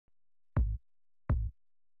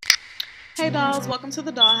Hey dolls, welcome to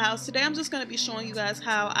the dollhouse. Today I'm just going to be showing you guys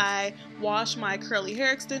how I wash my curly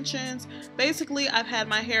hair extensions. Basically, I've had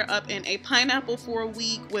my hair up in a pineapple for a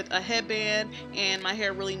week with a headband and my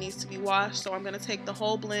hair really needs to be washed. So I'm going to take the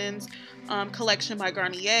Whole Blends collection by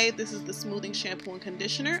Garnier. This is the smoothing shampoo and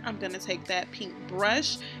conditioner. I'm going to take that pink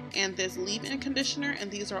brush and this leave-in conditioner, and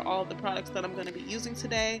these are all the products that I'm going to be using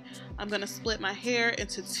today. I'm going to split my hair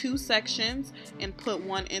into two sections and put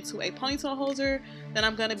one into a ponytail holder. Then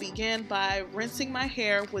I'm going to begin by rinsing my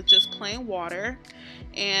hair with just plain water,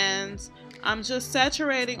 and I'm just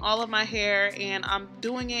saturating all of my hair, and I'm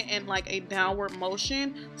doing it in like a downward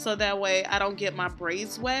motion so that way I don't get my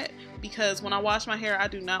braids wet, because when I wash my hair I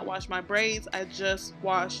do not wash my braids, I just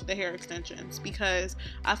wash the hair extensions, because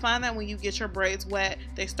I find that when you get your braids wet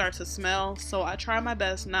they start to smell, so I try my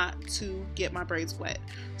best not to get my braids wet.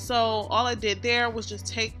 So all I did there was just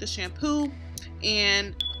take the shampoo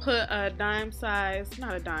and put a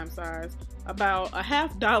about a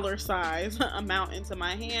 $half size amount into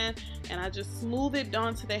my hand, and I just smooth it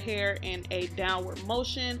onto the hair in a downward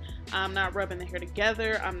motion. I'm not rubbing the hair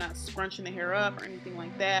together, I'm not scrunching the hair up or anything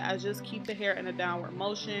like that. I just keep the hair in a downward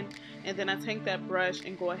motion, and then I take that brush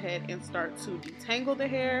and go ahead and start to detangle the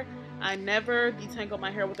hair. I never detangle my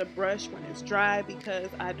hair with a brush when it's dry because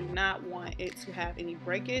I do not want it to have any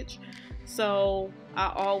breakage. So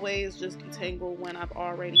I always just detangle when I've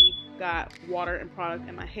already got water and product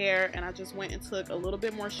in my hair, and I just went and took a little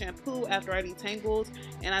bit more shampoo after I detangled,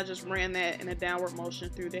 and I just ran that in a downward motion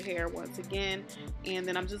through the hair once again. And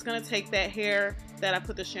then I'm just going to take that hair that I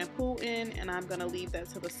put the shampoo in, and I'm going to leave that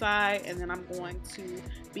to the side, and then I'm going to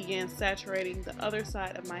begin saturating the other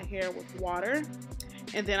side of my hair with water.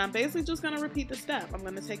 And then I'm basically just going to repeat the step. I'm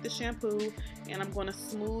going to take the shampoo and I'm going to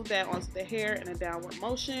smooth that onto the hair in a downward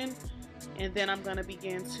motion, and then I'm going to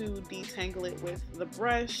begin to detangle it with the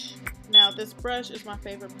brush. Now this brush is my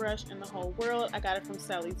favorite brush in the whole world. I got it from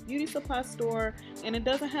Sally's Beauty Supply store, and it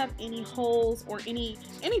doesn't have any holes or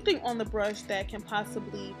anything on the brush that can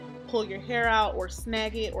possibly pull your hair out or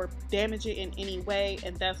snag it or damage it in any way,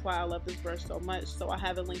 and that's why I love this brush so much. So I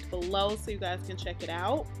have it linked below so you guys can check it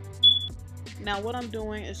out. Now what I'm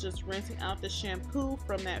doing is just rinsing out the shampoo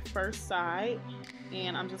from that first side,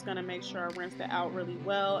 and I'm just going to make sure I rinse it out really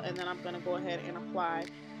well, and then I'm going to go ahead and apply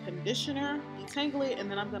conditioner, detangle it,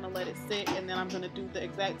 and then I'm going to let it sit, and then I'm going to do the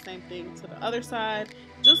exact same thing to the other side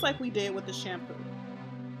just like we did with the shampoo.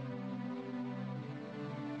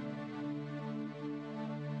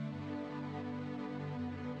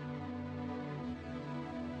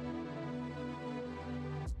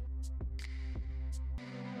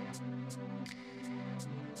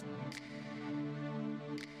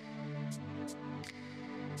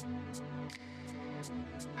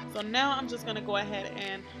 So now I'm just going to go ahead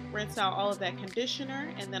and rinse out all of that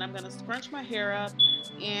conditioner, and then I'm going to scrunch my hair up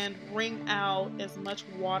and wring out as much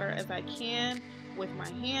water as I can with my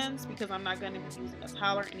hands, because I'm not going to be using a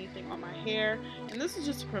towel or anything on my hair, and this is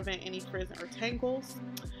just to prevent any frizz or tangles.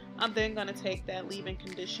 I'm then going to take that leave-in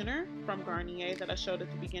conditioner from Garnier that I showed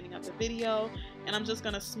at the beginning of the video, and I'm just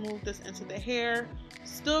going to smooth this into the hair,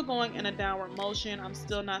 still going in a downward motion. I'm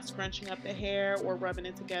still not scrunching up the hair or rubbing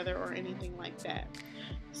it together or anything like that.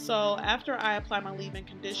 So after I apply my leave-in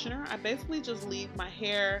conditioner, I basically just leave my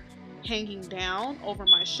hair hanging down over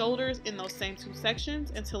my shoulders in those same two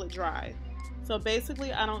sections until it dries. So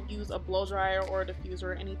basically I don't use a blow dryer or a diffuser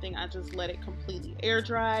or anything, I just let it completely air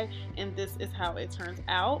dry, and this is how it turns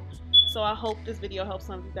out. So I hope this video helps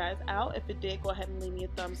some of you guys out. If it did, go ahead and leave me a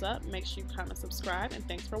thumbs up. Make sure you comment, subscribe, and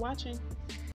thanks for watching.